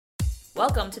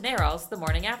Welcome to NARAL's The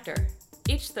Morning After.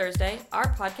 Each Thursday,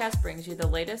 our podcast brings you the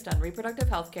latest on reproductive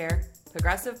health care,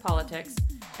 progressive politics,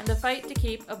 and the fight to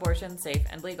keep abortion safe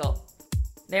and legal.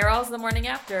 NARAL's The Morning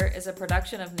After is a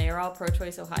production of NARAL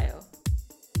Pro-Choice Ohio.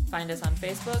 Find us on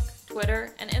Facebook,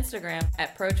 Twitter, and Instagram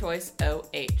at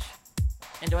ProChoiceOH.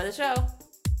 Enjoy the show.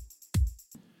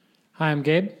 Hi, I'm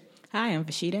Gabe. Hi, I'm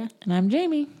Vashita. And I'm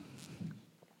Jamie.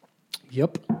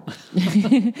 Yep.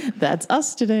 That's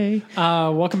us today.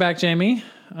 Welcome back, Jamie.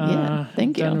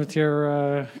 Thank you. Done with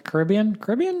your Caribbean?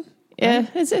 Yeah,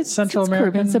 it's Central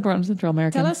American? Caribbean, Central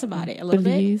American. Tell us about it a little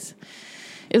Belize.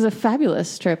 It was a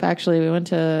fabulous trip, actually. We went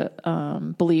to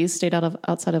Belize, stayed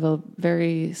outside of a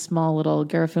very small little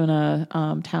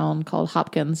Garifuna town called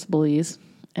Hopkins, Belize,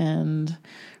 and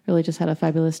really just had a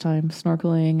fabulous time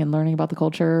snorkeling and learning about the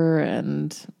culture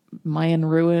and Mayan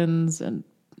ruins and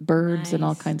birds and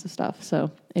all kinds of stuff. So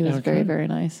it was very, very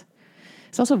nice.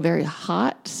 It's also very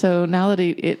hot. So now that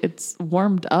it's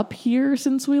warmed up here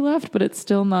since we left, but it's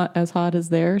still not as hot as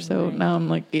there. So now I'm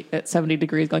like at 70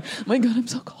 degrees going, oh my God, I'm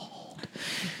so cold.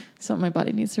 So my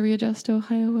body needs to readjust to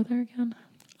Ohio weather again.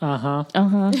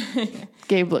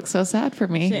 Gabe looks so sad for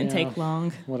me. Shouldn't take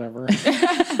long. Whatever.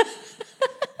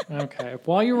 Okay.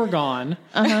 While you were gone.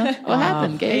 What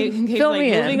happened, Gabe? Fill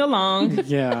me in. Moving along.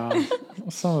 Yeah.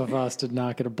 Some of us did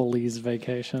not get a Belize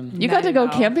vacation. You got to go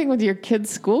camping with your kids'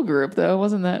 school group, though.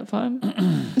 Wasn't that fun?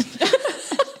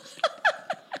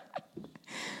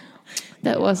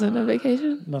 That wasn't a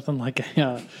vacation? Nothing like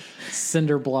a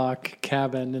cinder block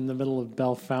cabin in the middle of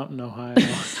Bell Fountain, Ohio.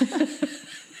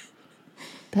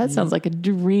 That sounds like a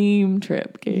dream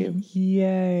trip, Gabe.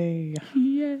 Yay.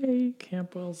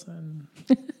 Camp Wilson.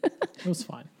 It was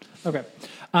fine. Okay.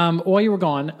 While you were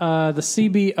gone, the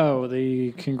CBO,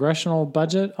 the Congressional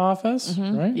Budget Office,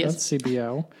 right? Yes. That's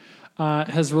CBO,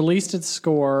 has released its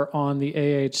score on the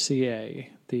AHCA,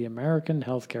 the American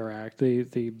Health Care Act,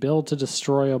 the bill to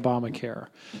destroy Obamacare.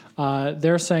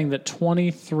 They're saying that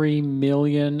 23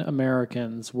 million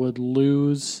Americans would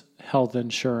lose health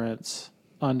insurance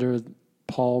under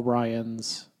Paul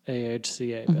Ryan's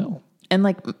AHCA bill. And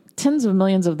like tens of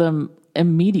millions of them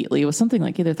immediately. It was something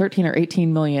like either 13 or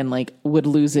 18 million would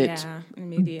lose it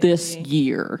immediately. this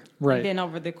year. Right. And then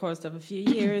over the course of a few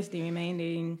years, the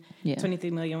remaining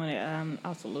 23 million would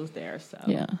also lose theirs. So.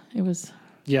 Yeah, it was.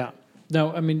 Yeah.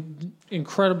 No, I mean,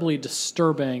 incredibly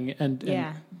disturbing. And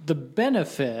the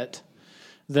benefit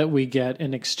that we get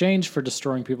in exchange for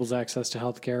destroying people's access to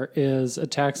healthcare is a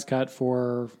tax cut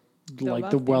for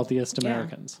the wealthiest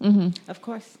Americans. Mm-hmm. Of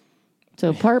course.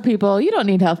 So poor people, you don't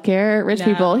need health care. Rich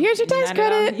people, here's your tax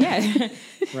credit. Yeah.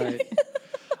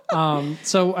 Right.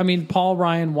 So, I mean, Paul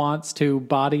Ryan wants to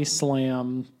body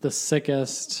slam the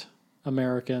sickest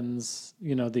Americans,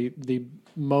 the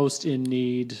most in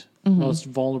need, most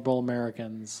vulnerable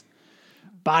Americans.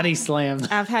 Body slam.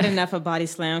 I've had enough of body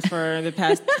slams for the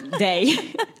past day.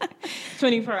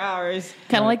 24 hours.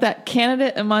 Kind of like that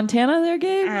candidate in Montana there,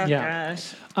 Gabe? Oh, Yeah.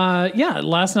 gosh.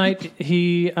 Last night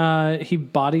he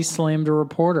body slammed a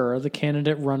reporter, the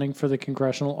candidate running for the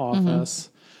congressional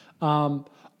office,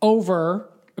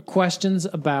 over questions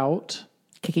about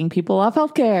Kicking people off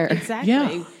healthcare. Exactly.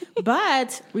 Yeah.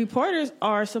 But reporters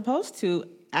are supposed to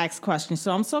ask questions.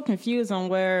 So I'm so confused on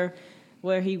where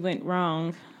he went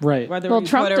wrong. Right. Well,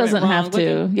 Trump doesn't have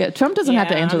to. Trump doesn't have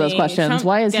to answer those questions. Trump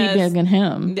Why is he begging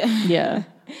him? Yeah.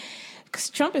 Because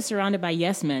Trump is surrounded by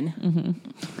yes men.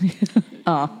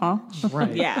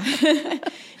 right. Yeah.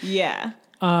 Yeah.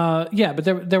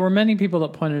 But there were many people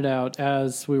that pointed out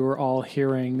as we were all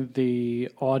hearing the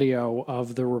audio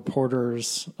of the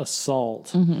reporter's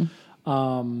assault.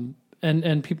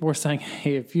 And people were saying,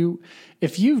 hey, if you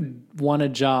want a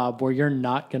job where you're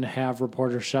not going to have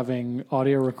reporters shoving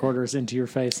audio recorders into your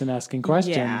face and asking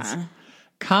questions,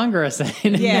 Congress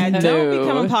ain't don't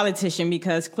become a politician,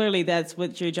 because clearly that's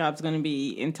what your job's going to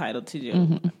be entitled to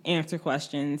do. Answer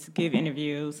questions, give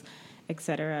interviews, et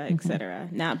cetera,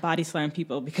 not body slam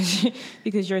people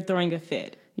because you're throwing a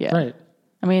fit. Yeah. Right.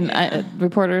 I mean,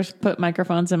 reporters put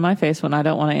microphones in my face when I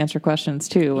don't want to answer questions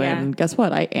too. Yeah. And guess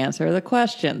what? I answer the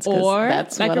questions. Or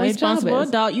that's like what a responsible job is.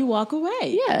 adult, you walk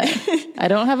away. Yeah. I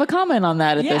don't have a comment on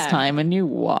that at this Yeah. time, and you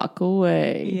walk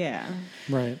away. Yeah.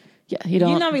 Right. Yeah. You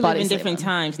don't. You know we live body in slam different them.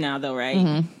 times now, though,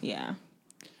 right? Yeah.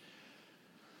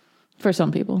 For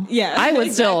some people. Yeah, I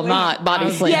would still exactly. not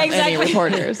body slam Yeah, exactly. any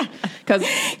reporters. Because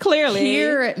Clearly.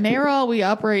 here at NARAL, we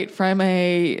operate from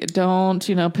a don't,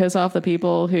 piss off the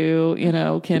people who,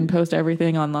 can post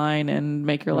everything online and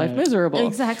make your life miserable.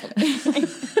 Exactly.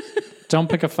 Don't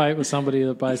pick a fight with somebody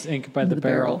that buys ink by the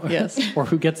barrel. Yes. Or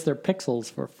who gets their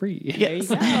pixels for free. Yes.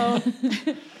 There you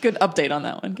go. Good update on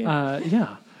that one. Gabe.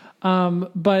 Yeah.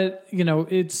 But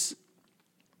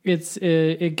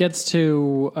it gets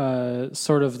to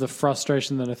sort of the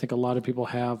frustration that I think a lot of people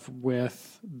have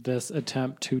with this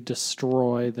attempt to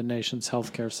destroy the nation's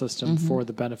healthcare system for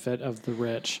the benefit of the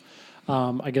rich.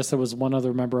 I guess there was one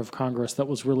other member of Congress that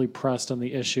was really pressed on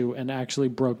the issue and actually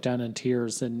broke down in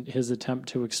tears in his attempt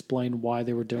to explain why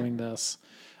they were doing this.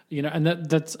 And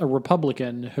that's a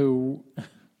Republican who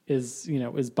is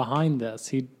behind this.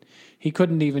 He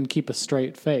couldn't even keep a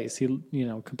straight face. He,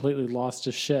 completely lost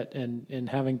his shit in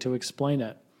having to explain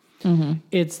it. Mm-hmm.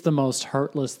 It's the most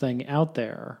heartless thing out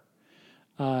there.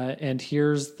 And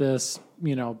here's this,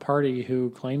 party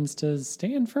who claims to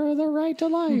stand for the right to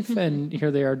life. And here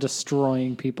they are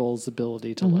destroying people's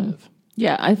ability to live.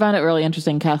 Yeah, I found it really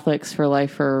interesting. Catholics for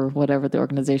Life, or whatever the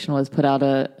organization was, put out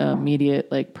a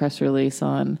immediate press release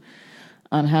on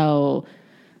how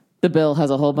the bill has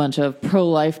a whole bunch of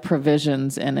pro-life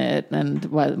provisions in it. And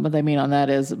what they mean on that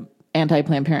is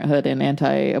anti-Planned Parenthood and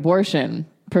anti-abortion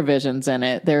provisions in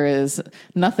it. There is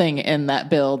nothing in that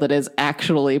bill that is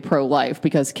actually pro-life,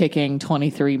 because kicking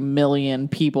 23 million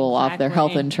people off their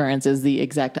health insurance is the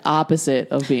exact opposite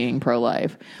of being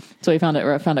pro-life. So I found it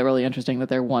really interesting that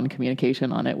their one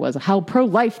communication on it was how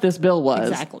pro-life this bill was.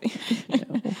 Exactly.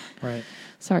 Right.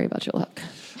 Sorry about your luck.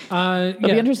 It'll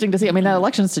be interesting to see. I mean, that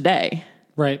election's today.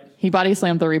 Right. He body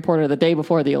slammed the reporter the day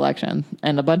before the election,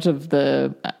 and a bunch of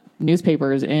the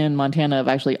newspapers in Montana have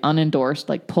actually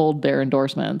unendorsed, pulled their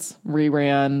endorsements,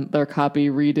 reran their copy,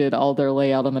 redid all their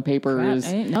layout on the papers.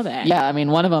 I didn't know that. Yeah, I mean,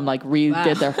 one of them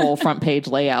redid their whole front page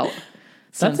layout.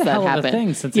 That's a hell of a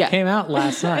thing since it came out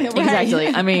last night. Exactly.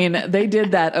 I mean, they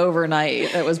did that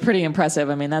overnight. It was pretty impressive.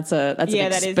 I mean, that's an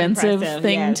expensive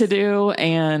thing to do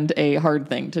and a hard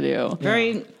thing to do.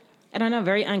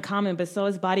 Very uncommon, but so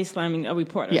is body slamming a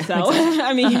reporter. Yeah, so, exactly.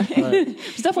 I mean,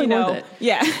 it's definitely worth it.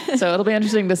 Yeah. So it'll be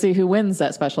interesting to see who wins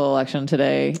that special election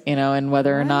today, and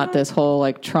whether or not this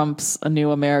whole Trump's a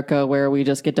new America where we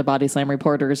just get to body slam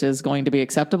reporters is going to be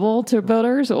acceptable to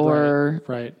voters, or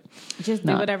right. Just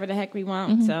do whatever the heck we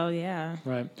want. Mm-hmm. So, yeah.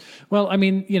 Right. Well, I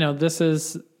mean, this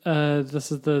is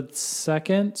the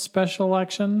second special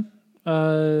election,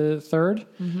 third.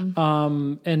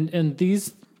 Mm-hmm. And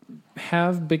these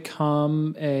have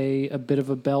become a bit of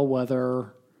a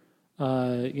bellwether,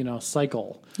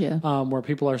 cycle. Yeah. Where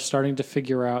people are starting to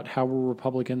figure out how were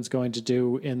Republicans going to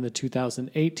do in the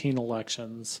 2018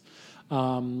 elections.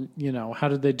 How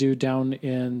did they do down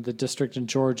in the district in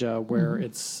Georgia where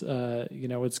it's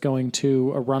going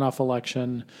to a runoff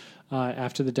election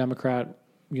after the Democrat,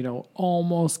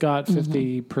 almost got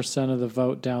 50% of the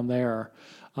vote down there.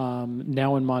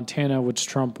 Now in Montana, which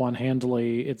Trump won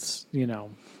handily, it's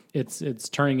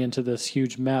turning into this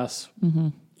huge mess. Mm-hmm.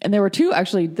 And there were two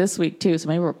actually this week too, so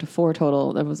maybe we're up to 4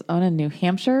 total. There was one in New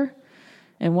Hampshire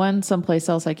and one someplace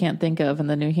else I can't think of. And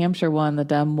the New Hampshire one, the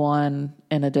Dem won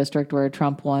in a district where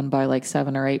Trump won by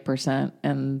 7 or 8%.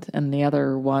 And the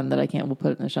other one that we'll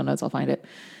put it in the show notes, I'll find it.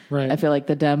 Right. I feel like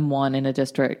the Dem won in a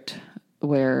district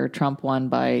where Trump won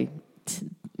by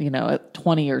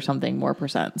 20 or something more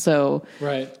percent. So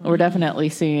we're definitely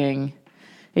seeing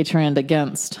a trend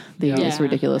against these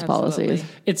ridiculous policies.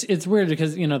 It's weird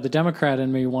because, the Democrat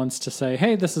in me wants to say,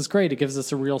 hey, this is great. It gives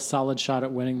us a real solid shot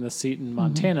at winning the seat in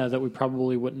Montana that we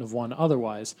probably wouldn't have won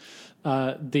otherwise.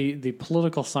 The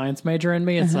political science major in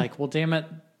me is well, damn it.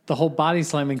 The whole body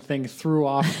slamming thing threw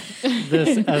off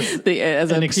this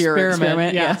as an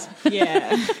experiment. Yes.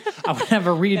 Yeah. I would have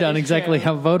a read on exactly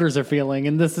how voters are feeling,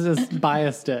 and this has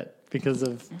biased it because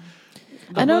of...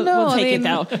 I don't know. We'll take it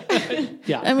out.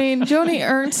 Yeah. I mean, Joni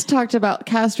Ernst talked about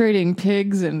castrating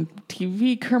pigs in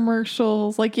TV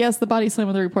commercials. Yes, the body slam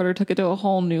of the reporter took it to a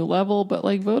whole new level, but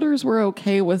voters were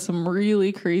okay with some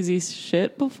really crazy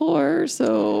shit before.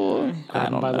 So I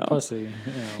don't know. The pussy.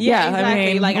 Yeah, exactly.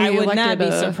 I mean, I would not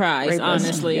be surprised,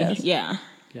 honestly. Yes. Yeah.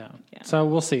 So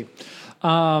we'll see.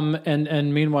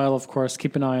 And meanwhile, of course,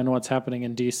 keep an eye on what's happening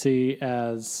in D.C.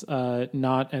 as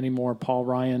not anymore Paul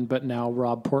Ryan, but now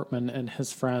Rob Portman and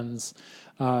his friends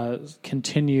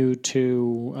continue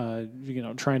to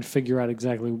try and figure out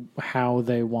exactly how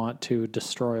they want to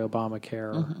destroy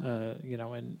Obamacare,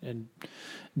 and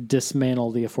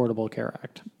dismantle the Affordable Care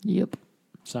Act. Yep.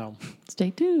 So stay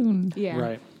tuned. Yeah.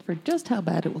 Right. For just how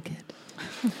bad it will get.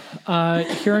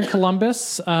 Here in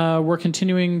Columbus, we're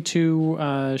continuing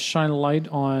to shine a light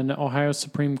on Ohio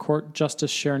Supreme Court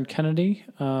Justice Sharon Kennedy.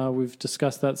 We've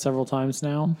discussed that several times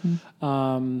now.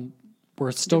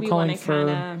 We're still calling for... Do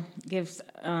we want to give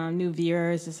new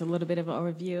viewers just a little bit of an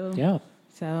overview? Yeah.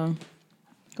 So...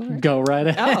 Go right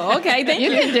ahead. Oh, okay. Thank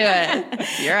you. You can do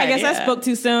it. I guess I spoke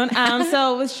too soon.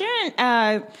 So with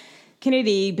Sharon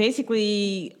Kennedy,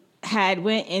 basically... had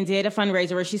went and did a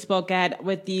fundraiser where she spoke at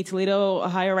with the Toledo,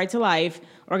 Ohio Right to Life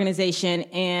organization,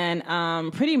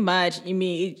 and pretty much,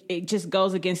 it just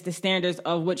goes against the standards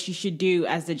of what you should do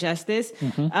as a justice.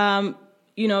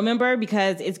 Remember,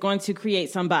 because it's going to create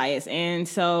some bias. And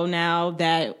so now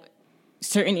that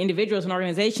certain individuals and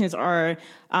organizations are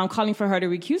calling for her to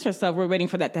recuse herself, we're waiting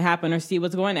for that to happen or see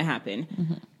what's going to happen.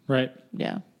 Mm-hmm. Right.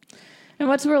 Yeah. And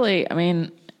what's really,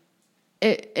 and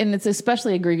it's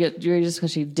especially egregious because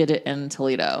she did it in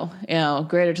Toledo.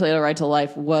 Greater Toledo Right to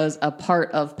Life was a part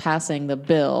of passing the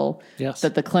bill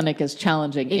that the clinic is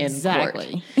challenging in court.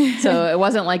 So it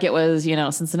wasn't like it was,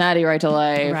 Cincinnati Right to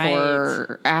Life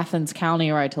or Athens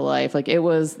County Right to Life. Like, it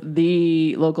was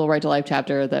the local Right to Life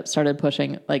chapter that started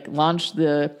pushing,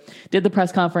 did the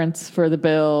press conference for the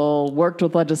bill, worked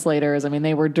with legislators.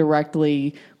 They were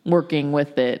directly working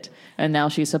with it. And now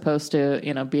she's supposed to,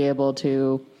 be able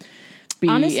to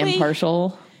be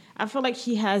impartial. I feel like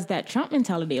she has that Trump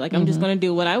mentality. Like, I'm just going to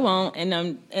do what I want,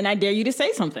 and I dare you to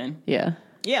say something. Yeah.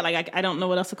 Yeah, I don't know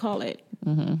what else to call it.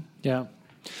 Mm-hmm. Yeah.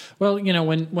 Well,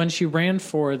 when she ran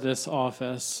for this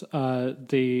office,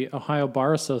 the Ohio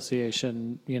Bar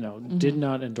Association, did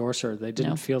not endorse her. They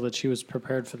didn't feel that she was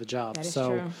prepared for the job. That is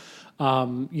true.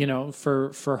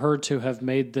 For her to have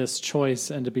made this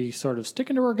choice and to be sort of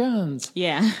sticking to her guns.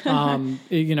 Yeah.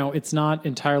 It's not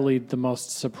entirely the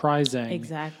most surprising.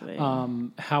 Exactly.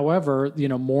 However,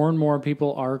 more and more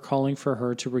people are calling for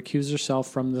her to recuse herself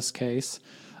from this case.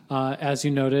 As you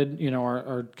noted,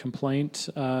 our complaint,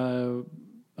 NARAL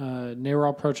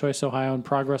Pro-Choice Ohio and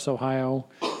Progress Ohio,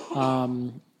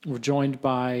 were joined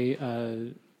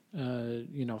by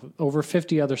over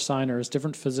 50 other signers,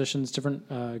 different physicians,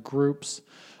 different groups.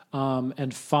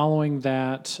 And following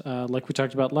that, like we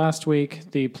talked about last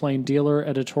week, the Plain Dealer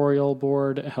editorial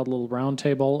board held a little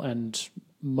roundtable, and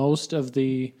most of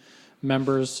the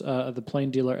members of the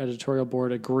Plain Dealer editorial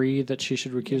board agree that she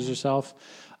should recuse herself.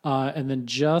 And then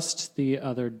just the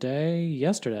other day,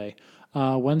 yesterday,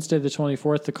 Wednesday the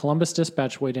 24th, the Columbus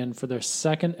Dispatch weighed in for their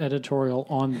second editorial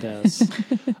on this.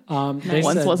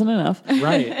 Once wasn't enough.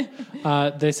 Right.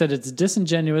 They said it's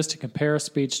disingenuous to compare a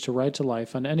speech to Right to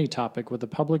Life on any topic with a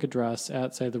public address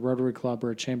at, say, the Rotary Club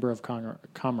or a Chamber of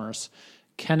Commerce.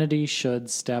 Kennedy should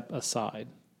step aside.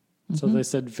 Mm-hmm. So they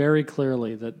said very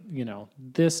clearly that,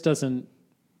 this doesn't...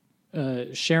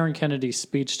 Sharon Kennedy's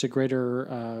speech to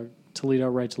Greater Toledo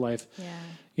Right to Life...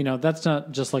 Yeah. That's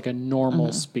not just like a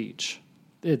normal speech.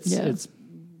 It's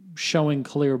showing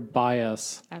clear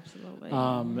bias.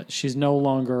 Absolutely. She's no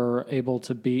longer able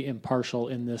to be impartial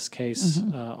in this case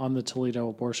on the Toledo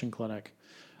abortion clinic.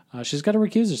 She's got to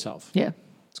recuse herself. Yeah.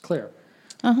 It's clear.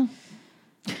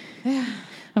 Yeah.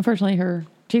 Unfortunately, her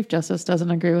Chief Justice doesn't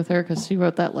agree with her because she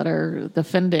wrote that letter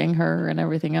defending her and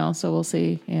everything else. So we'll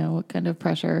see, what kind of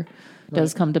pressure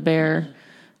does come to bear.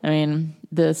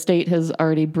 The state has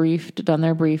already done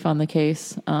their brief on the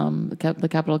case, the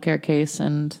Capital Care case,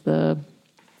 and the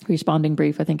responding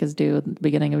brief, I think, is due at the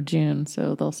beginning of June.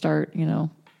 So they'll start,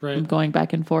 going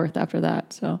back and forth after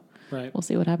that. So we'll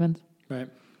see what happens. Right.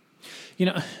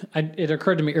 It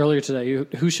occurred to me earlier today,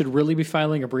 who should really be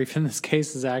filing a brief in this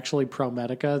case is actually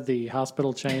ProMedica, the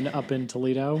hospital chain up in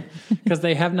Toledo, because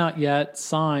they have not yet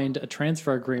signed a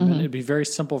transfer agreement. It'd be very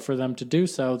simple for them to do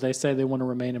so. They say they want to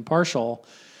remain impartial.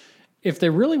 If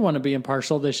they really want to be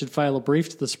impartial, they should file a brief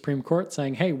to the Supreme Court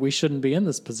saying, hey, we shouldn't be in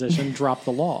this position, drop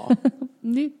the law.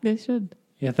 They should.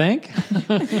 You think?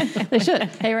 They should.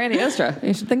 Hey, Randy Ostra,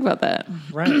 you should think about that.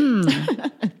 Right.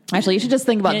 Actually, you should just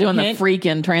think about doing the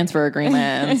freaking transfer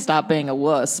agreement and stop being a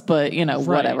wuss, but,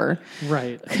 whatever.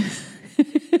 Right.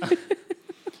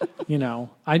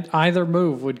 Either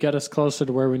move would get us closer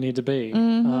to where we need to be,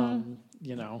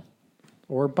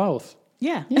 or both.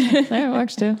 Yeah. That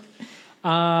works too.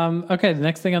 Okay, the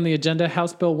next thing on the agenda,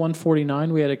 House Bill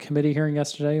 149. We had a committee hearing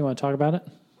yesterday. You want to talk about it?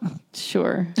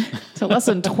 Sure. So less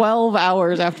than 12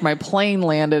 hours after my plane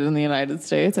landed in the United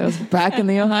States, I was back in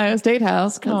the Ohio State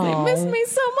House because they missed me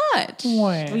so much.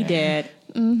 Wow. We did.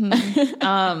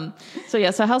 Mm-hmm.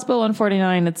 So House Bill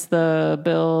 149, it's the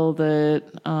bill that,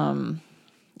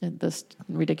 this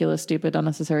ridiculous, stupid,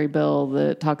 unnecessary bill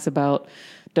that talks about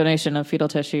donation of fetal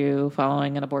tissue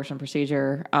following an abortion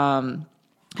procedure.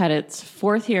 Had its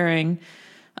fourth hearing,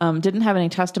 didn't have any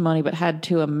testimony, but had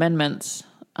two amendments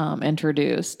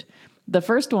introduced. The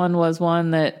first one was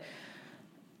one that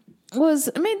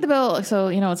made the bill, so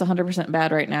it's 100%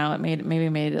 bad right now. It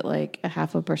made it like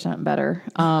 0.5% better,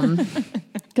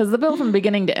 because the bill from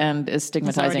beginning to end is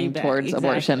stigmatizing towards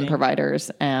abortion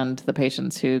providers and the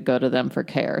patients who go to them for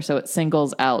care. So it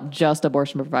singles out just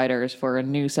abortion providers for a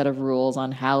new set of rules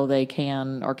on how they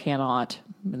can or cannot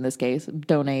in this case,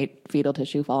 donate fetal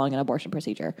tissue following an abortion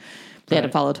procedure. They had to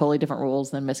follow totally different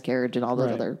rules than miscarriage and all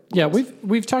those other rules. Yeah,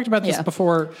 we've talked about this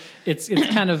before. It's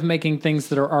kind of making things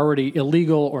that are already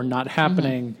illegal or not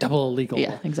happening double illegal.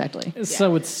 Yeah, exactly.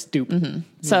 So it's stupid. Mm-hmm.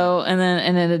 So, and then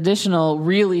in an additional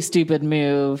really stupid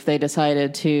move, they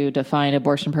decided to define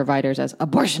abortion providers as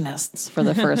abortionists for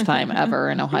the first time ever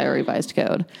in Ohio Revised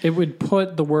Code. It would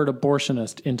put the word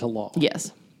abortionist into law.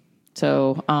 Yes.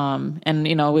 So,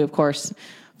 and we of course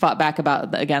fought back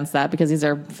against that because these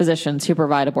are physicians who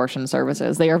provide abortion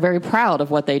services. They are very proud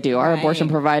of what they do. Our abortion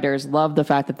providers love the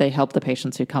fact that they help the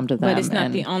patients who come to them. But it's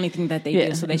not the only thing that they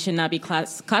do, so they should not be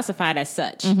classified as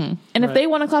such. Mm-hmm. And if they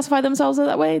want to classify themselves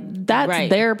that way, that's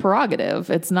their prerogative.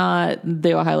 It's not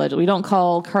the Ohio legislature. We don't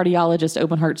call cardiologists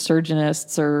open heart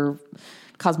surgeonists or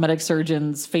cosmetic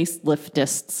surgeons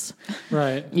faceliftists.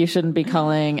 Right. You shouldn't be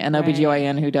calling an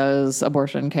OBGYN who does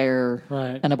abortion care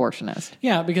an abortionist.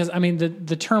 Yeah, because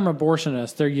the term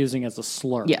abortionist they're using as a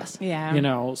slur. Yes. Yeah.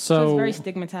 So it's very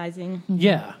stigmatizing.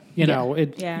 Yeah.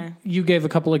 You gave a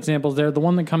couple examples there. The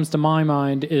one that comes to my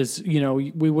mind is,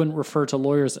 we wouldn't refer to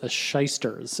lawyers as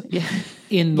shysters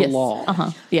in the law.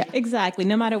 Uh-huh. Yeah. Exactly.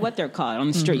 No matter what they're called on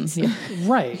the streets. Yeah.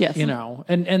 Right. Yes.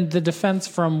 And the defense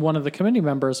from one of the committee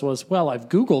members was, well,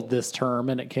 I've Googled this term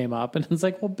and it came up, and it's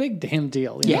like, well, big damn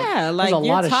deal. Yeah. Like there's a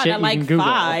lot of shit you can Google.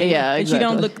 5. Yeah,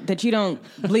 exactly. That you don't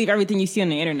believe everything you see on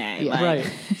the internet. Yeah. Right.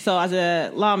 So as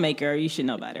a lawmaker, you should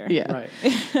know better. Yeah.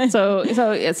 Right. So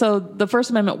the First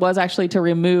Amendment was actually to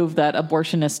remove that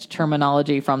abortionist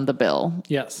terminology from the bill.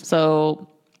 Yes. So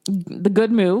the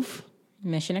good move.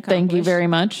 Mission accomplished. Thank you very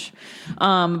much.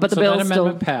 But the bill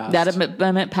that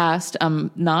amendment passed,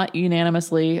 not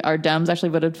unanimously. Our Dems actually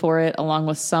voted for it, along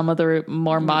with some of the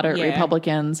more moderate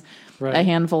Republicans. Right. A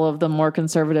handful of the more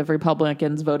conservative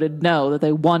Republicans voted no, that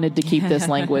they wanted to keep this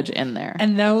language in there.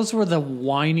 And those were the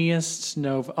whiniest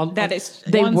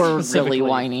they were really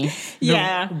whiny.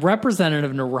 Yeah.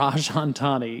 Representative Niraj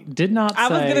Antani did not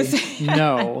say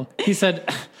no. He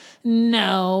said,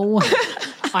 no.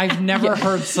 I've never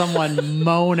heard someone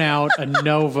moan out a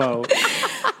no vote.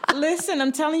 Listen,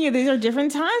 I'm telling you, these are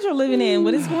different times we're living in.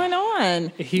 What is going on?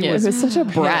 He was such a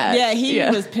brat. Yeah, he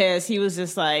was pissed. He was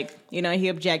just like, he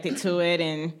objected to it,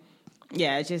 and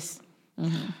just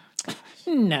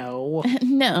no.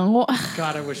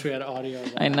 God, I wish we had audio.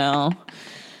 I know.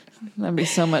 That'd be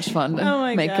so much fun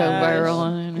to make go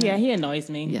viral. Yeah, he annoys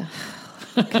me. Yeah.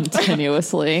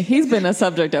 Continuously. He's been a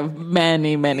subject of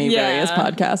many various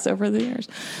podcasts over the years.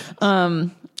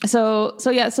 So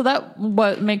that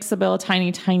what makes the bill a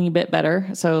tiny bit better.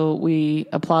 So we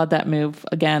applaud that move.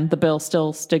 Again, the bill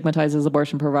still stigmatizes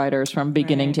abortion providers from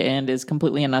beginning to end, is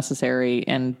completely unnecessary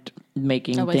and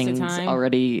making things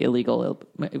already illegal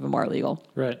even more illegal.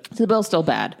 Right. So the bill's still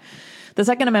bad. The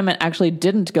Second Amendment actually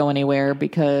didn't go anywhere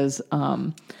because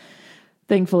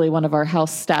thankfully, one of our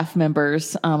House staff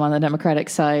members on the Democratic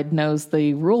side knows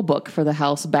the rule book for the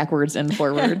House backwards and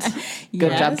forwards.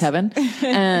 Good job, Kevin.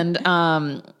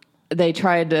 And they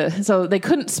tried to, so they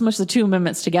couldn't smush the two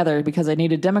amendments together because they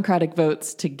needed Democratic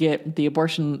votes to get the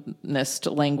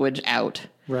abortionist language out.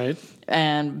 Right.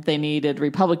 And they needed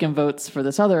Republican votes for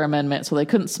this other amendment, so they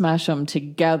couldn't smash them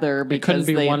together because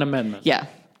it couldn't be one amendment. Yeah.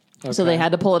 Okay. So they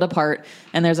had to pull it apart.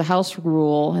 And there's a House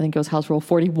rule, I think it was House Rule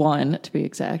 41 to be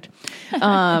exact,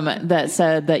 that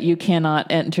said that you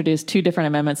cannot introduce two different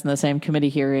amendments in the same committee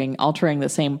hearing, altering the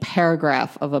same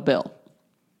paragraph of a bill.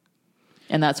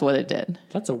 And that's what it did.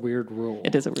 That's a weird rule.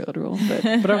 It is a weird rule.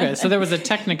 But okay, so there was a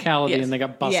technicality and they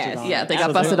got busted on it. Yeah, they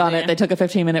got busted on it. They took a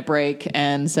 15-minute break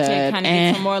and said, kind of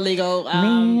get some more legal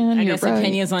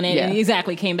opinions on it. Yeah. And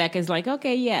exactly came back as like,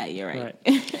 okay, yeah, you're right.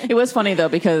 It was funny, though,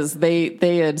 because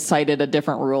they had cited a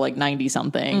different rule, like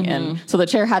 90-something. Mm-hmm. And so the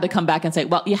chair had to come back and say,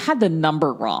 well, you had the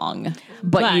number wrong,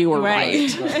 but you were right.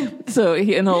 So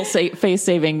in the whole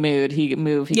face-saving mood, he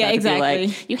got to be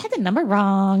like, you had the number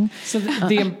wrong. So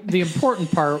the important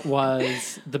part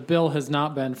was the bill has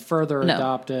not been further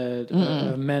adopted,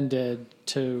 amended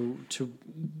to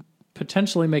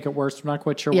potentially make it worse. We're not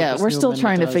quite sure. Yeah, we're still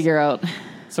trying to figure out.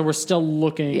 So we're still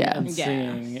looking and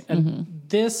seeing. And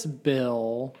this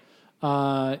bill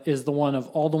is the one of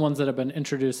all the ones that have been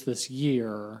introduced this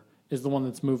year is the one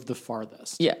that's moved the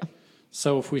farthest. Yeah.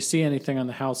 So if we see anything on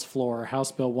the House floor,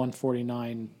 House Bill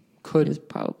 149 could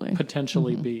probably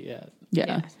potentially be it.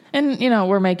 Yeah. And,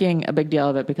 we're making a big deal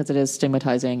of it because it is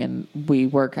stigmatizing and we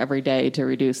work every day to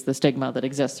reduce the stigma that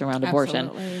exists around abortion.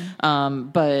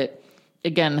 But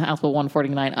again, House Bill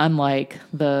 149, unlike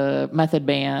the method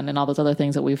ban and all those other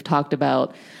things that we've talked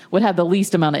about, would have the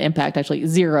least amount of impact, actually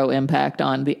zero impact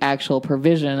on the actual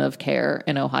provision of care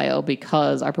in Ohio,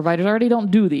 because our providers already don't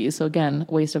do these. So again,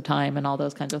 waste of time and all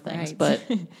those kinds of things. Right.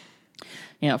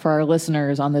 But, for our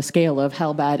listeners, on the scale of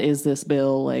how bad is this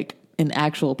bill, like in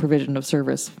actual provision of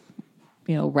service,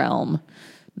 realm,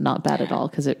 not bad at all,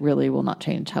 because it really will not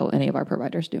change how any of our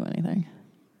providers do anything.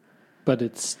 But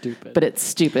it's stupid. But it's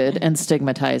stupid and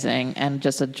stigmatizing and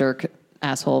just a jerk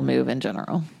asshole move in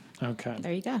general. Okay.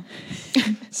 There you go.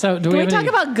 So do Can we have talk any,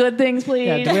 about good things, please?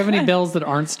 Yeah, do we have any bills that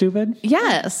aren't stupid?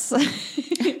 Yes.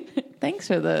 Thanks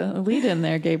for the lead in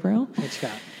there, Gabriel. What you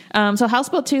got? So House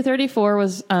Bill 234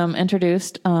 was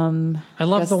introduced. I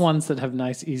love the ones that have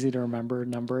nice, easy to remember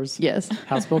numbers. Yes.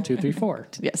 House Bill 234.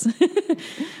 Yes.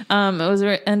 It was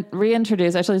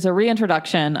reintroduced. Actually, it's a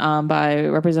reintroduction by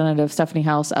Representative Stephanie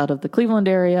House out of the Cleveland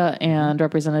area and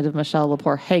Representative Michelle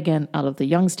Lepore Hagan out of the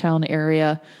Youngstown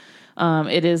area.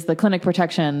 It is the Clinic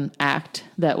Protection Act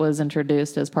that was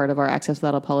introduced as part of our Access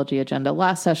Without Apology agenda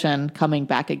last session, coming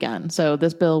back again. So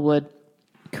this bill would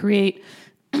create,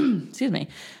 excuse me,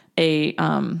 a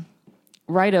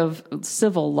right of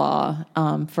civil law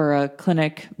for a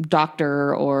clinic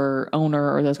doctor or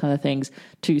owner or those kind of things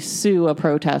to sue a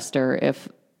protester if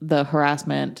the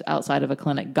harassment outside of a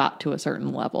clinic got to a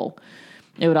certain level.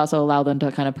 It would also allow them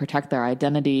to kind of protect their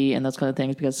identity and those kind of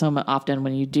things, because so often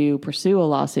when you do pursue a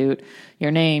lawsuit,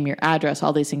 your name, your address,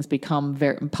 all these things become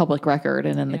very public record.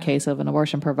 And in the case of an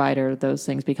abortion provider, those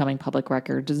things becoming public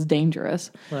record is dangerous.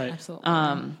 Right.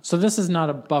 Absolutely. So this is not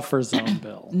a buffer zone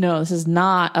bill. No, this is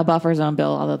not a buffer zone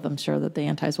bill, although I'm sure that the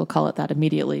antis will call it that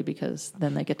immediately, because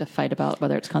then they get to fight about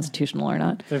whether it's constitutional or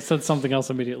not. They've said something else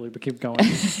immediately, but keep going.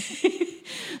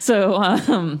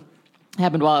 So,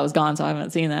 happened while I was gone, so I haven't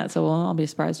seen that. So I'll be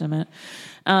surprised in a minute.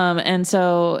 And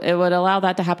so it would allow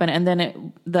that to happen. And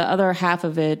then the other half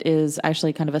of it is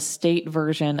actually kind of a state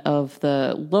version of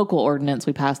the local ordinance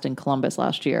we passed in Columbus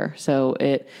last year. So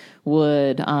it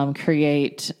would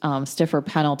create stiffer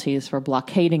penalties for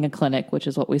blockading a clinic, which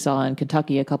is what we saw in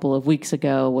Kentucky a couple of weeks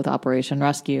ago with Operation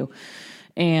Rescue,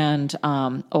 and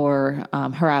or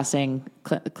harassing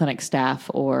clinic staff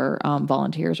or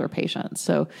volunteers or patients.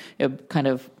 So it would kind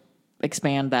of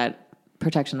expand that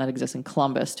protection that exists in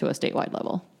Columbus to a statewide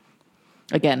level.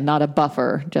 Again, not a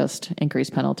buffer, just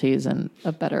increased penalties and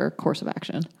a better course of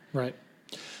action. Right.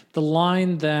 The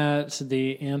line that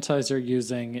the antis are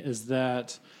using is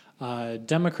that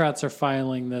Democrats are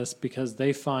filing this because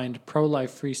they find pro-life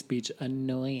free speech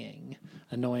annoying.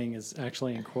 Annoying is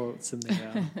actually in quotes in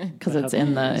the because it's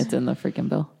in the freaking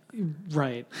bill.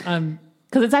 Right.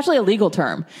 Because it's actually a legal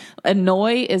term.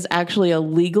 Annoy is actually a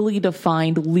legally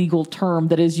defined legal term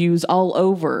that is used all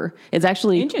over. It's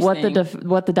actually what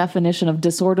the definition of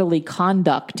disorderly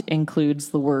conduct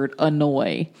includes the word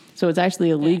annoy. So it's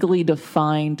actually a legally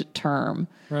defined term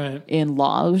in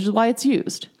law, which is why it's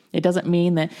used. It doesn't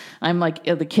mean that I'm like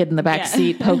the kid in the back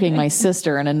seat poking my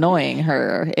sister and annoying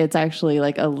her. It's actually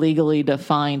like a legally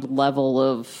defined level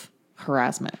of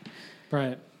harassment.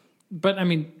 Right. But I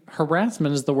mean,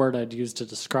 harassment is the word I'd use to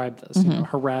describe this. You know,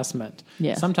 harassment.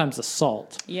 Yeah. Sometimes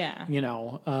assault. Yeah.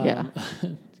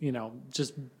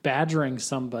 Just badgering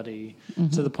somebody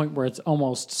to the point where it's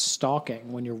almost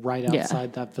stalking when you're right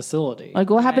outside that facility. Like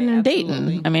what happened in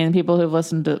absolutely. Dayton. I mean, people who've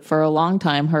listened to for a long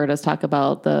time heard us talk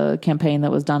about the campaign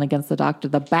that was done against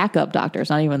the backup doctors,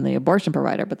 not even the abortion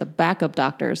provider, but the backup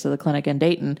doctors to the clinic in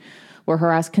Dayton, were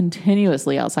harassed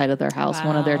continuously outside of their house. Wow.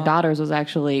 One of their daughters was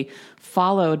actually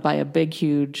followed by a big,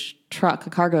 huge truck,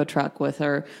 a cargo truck with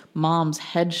her mom's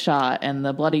headshot and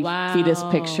the bloody fetus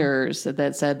pictures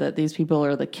that said that these people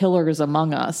are the killers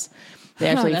among us. They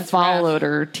actually followed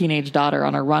her teenage daughter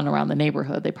on a run around the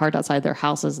neighborhood. They parked outside their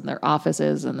houses and their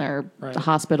offices and their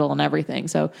hospital and everything.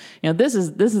 So, this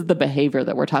is the behavior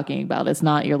that we're talking about. It's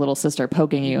not your little sister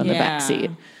poking you in the back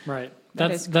seat. Right.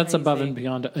 That's above and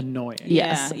beyond annoying.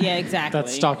 Yes. Yeah, exactly.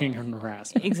 That's stalking and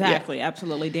harassment. Exactly.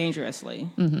 Absolutely dangerously.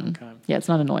 Mm-hmm. Okay. Yeah, it's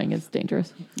not annoying. It's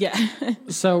dangerous. Yeah.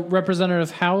 So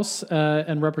Representative House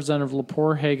and Representative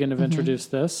Lepore Hagan have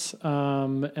introduced this,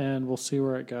 and we'll see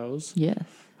where it goes. Yes.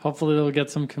 Hopefully they'll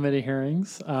get some committee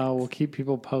hearings. We'll keep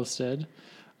people posted.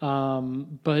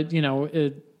 But,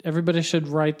 everybody should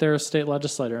write their state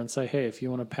legislator and say, hey, if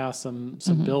you want to pass some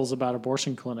bills about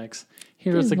abortion clinics,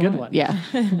 here's a good one. Yeah.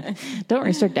 Don't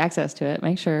restrict access to it.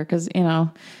 Make sure, because,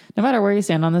 no matter where you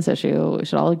stand on this issue, we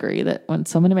should all agree that when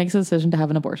somebody makes a decision to have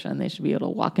an abortion, they should be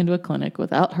able to walk into a clinic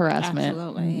without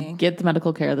harassment, get the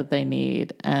medical care that they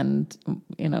need, and,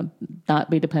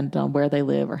 not be dependent on where they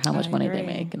live or how much money they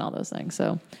make and all those things.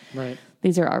 So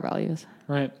these are our values.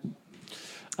 Right.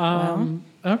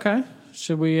 Okay.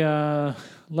 Should we,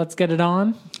 let's get it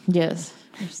on? Yes.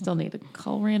 I still need to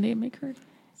call Randy and make her.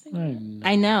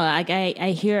 I know.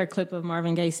 I hear a clip of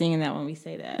Marvin Gaye singing that when we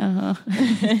say that.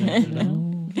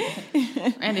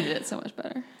 Randy did it so much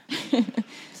better.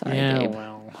 Sorry, Yeah, Gabe.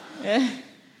 well.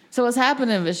 So what's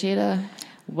happening, Vashita?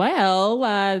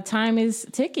 Well, time is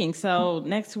ticking. So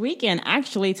next weekend,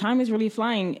 actually, time is really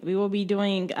flying. We will be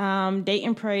doing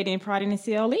Dayton Parade and Pride in the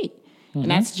CLE. And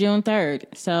that's June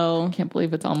 3rd. So I can't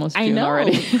believe it's almost I June know,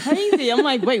 already. crazy. I'm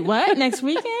like, wait, what? Next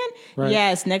weekend? Right.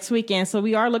 Yes, next weekend. So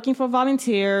we are looking for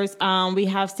volunteers. We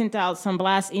have sent out some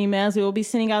blast emails. We will be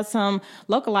sending out some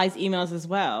localized emails as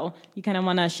well. You kind of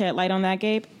want to shed light on that,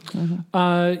 Gabe?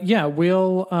 Yeah,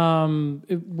 we'll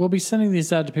be sending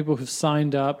these out to people who've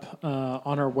signed up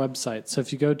on our website. So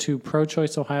if you go to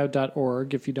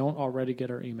prochoiceohio.org, if you don't already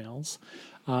get our emails,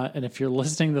 and if you're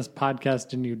listening to this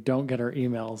podcast and you don't get our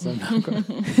emails, I'm not going,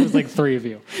 there's like 3 of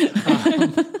you.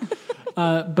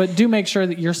 But do make sure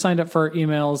that you're signed up for our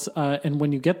emails, and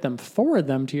when you get them, forward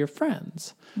them to your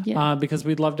friends. Yeah. Because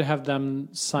we'd love to have them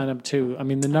sign up too. I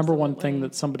mean, the number one thing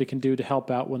that somebody can do to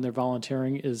help out when they're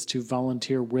volunteering is to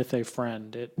volunteer with a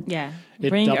friend. It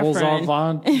Bring a doubles our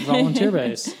friend. volunteer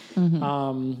base.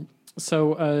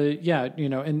 So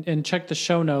and check the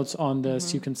show notes on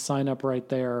this. You can sign up right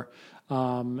there.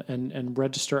 And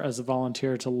register as a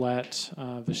volunteer to let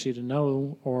Vashita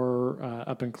know, or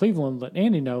up in Cleveland, let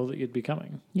Andy know that you'd be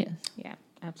coming. Yes. Yeah,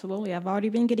 absolutely. I've already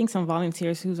been getting some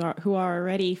volunteers who are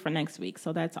ready for next week,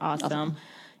 so that's awesome.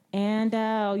 And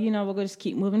we'll just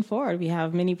keep moving forward. We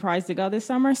have many prides to go this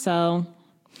summer, so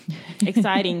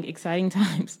exciting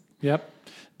times. Yep.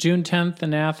 June 10th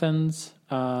in Athens.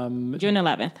 June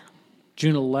 11th.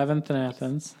 June 11th in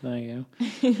Athens. There you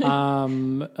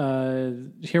go.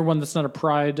 Here one that's not a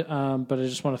pride, but I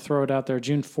just want to throw it out there.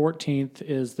 June 14th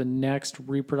is the next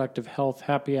reproductive health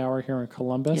happy hour here in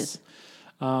Columbus.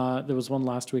 Yes. There was one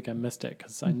last week. I missed it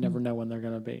because I never know when they're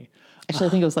going to be. Actually, I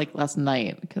think it was like last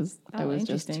night because I was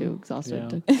just interesting. too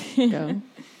exhausted to go.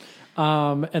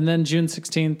 And then June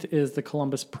 16th is the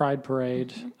Columbus Pride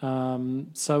Parade.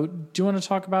 So do you want to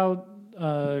talk about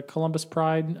Columbus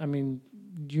Pride? I mean,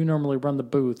 you normally run the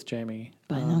booth, Jamie.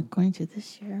 But I'm not going to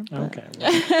this year. But. Okay.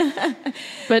 Well.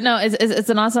 But no, it's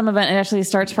an awesome event. It actually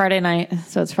starts Friday night.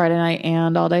 So it's Friday night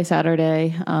and all day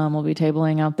Saturday. We'll be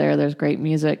tabling out there. There's great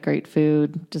music, great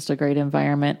food, just a great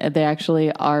environment. They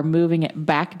actually are moving it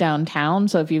back downtown.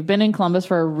 So if you've been in Columbus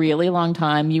for a really long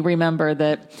time, you remember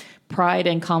that Pride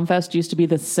and Comfest used to be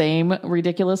the same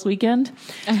ridiculous weekend.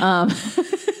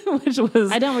 Which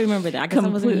was I don't remember that because I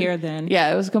wasn't here then.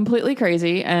 Yeah, it was completely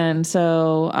crazy. And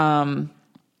so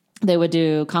they would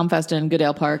do Comfest in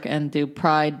Goodale Park and do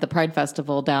the Pride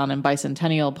Festival down in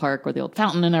Bicentennial Park where the old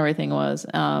fountain and everything was,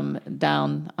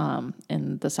 down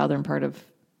in the southern part of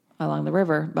along the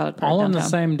river. About All on downtown. the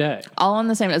same day. All on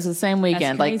the same. It was the same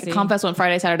weekend. Like crazy. Comfest went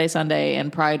Friday, Saturday, Sunday,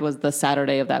 and Pride was the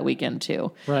Saturday of that weekend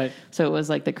too. Right. So it was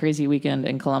like the crazy weekend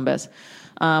in Columbus.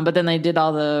 But then they did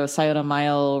all the Scioto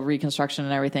Mile reconstruction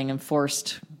and everything and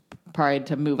forced Pride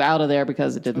to move out of there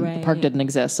because the park didn't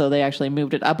exist. So they actually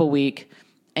moved it up a week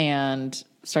and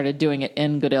started doing it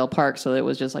in Goodale Park. So it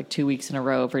was just like 2 weeks in a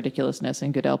row of ridiculousness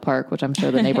in Goodale Park, which I'm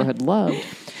sure the neighborhood loved.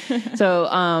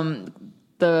 So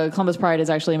the Columbus Pride is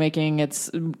actually making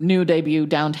its new debut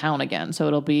downtown again. So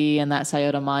it'll be in that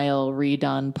Scioto Mile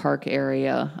redone park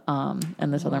area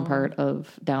in the southern part of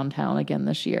downtown again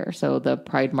this year. So the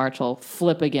Pride March will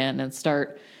flip again and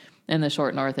start in the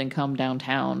short north and come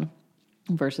downtown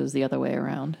versus the other way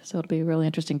around. So it'll be really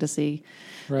interesting to see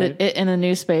it in a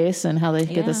new space and how they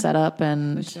get the setup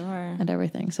and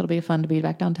everything. So it'll be fun to be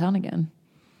back downtown again.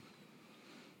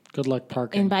 Good luck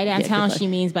parking. And by downtown, she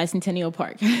means Bicentennial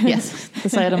Park. Yes, the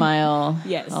Scioto Mile,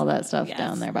 Yes. all that stuff Yes.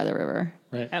 down there by the river.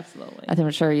 Right. Absolutely. I think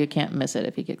I'm sure you can't miss it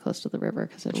if you get close to the river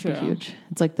because it'll be True. huge.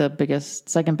 It's like the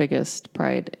second biggest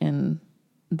Pride in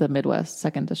the Midwest,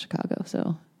 second to Chicago.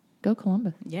 So go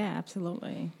Columbus. Yeah,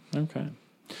 absolutely. Okay.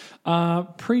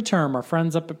 Preterm, our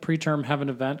friends up at Preterm have an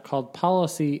event called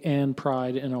Policy and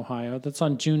Pride in Ohio. That's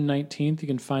on June 19th. You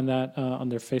can find that on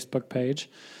their Facebook page.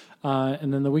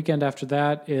 And then the weekend after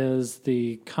that is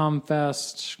the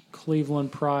Comfest,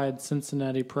 Cleveland Pride,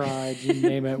 Cincinnati Pride, you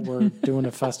name it. We're doing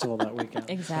a festival that weekend.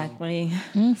 Exactly.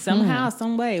 Somehow,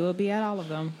 some way, we'll be at all of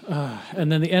them.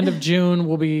 And then the end of June,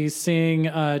 we'll be seeing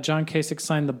John Kasich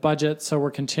sign the budget. So we're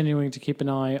continuing to keep an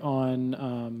eye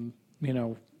on,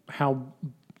 how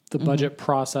the budget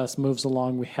process moves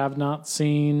along. We have not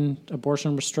seen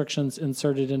abortion restrictions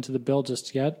inserted into the bill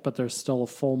just yet, but there's still a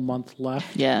full month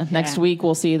left. Yeah, next week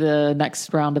we'll see the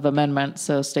next round of amendments.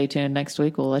 So stay tuned. Next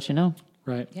week we'll let you know.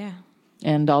 Right. Yeah.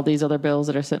 And all these other bills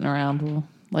that are sitting around, we'll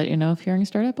let you know if hearings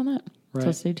start up on that. So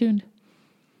Right. stay tuned.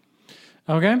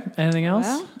 Okay. Anything else?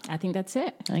 Well, I think that's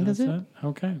it. I think that's it.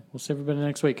 Okay. We'll see everybody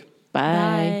next week.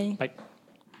 Bye. Bye. Bye.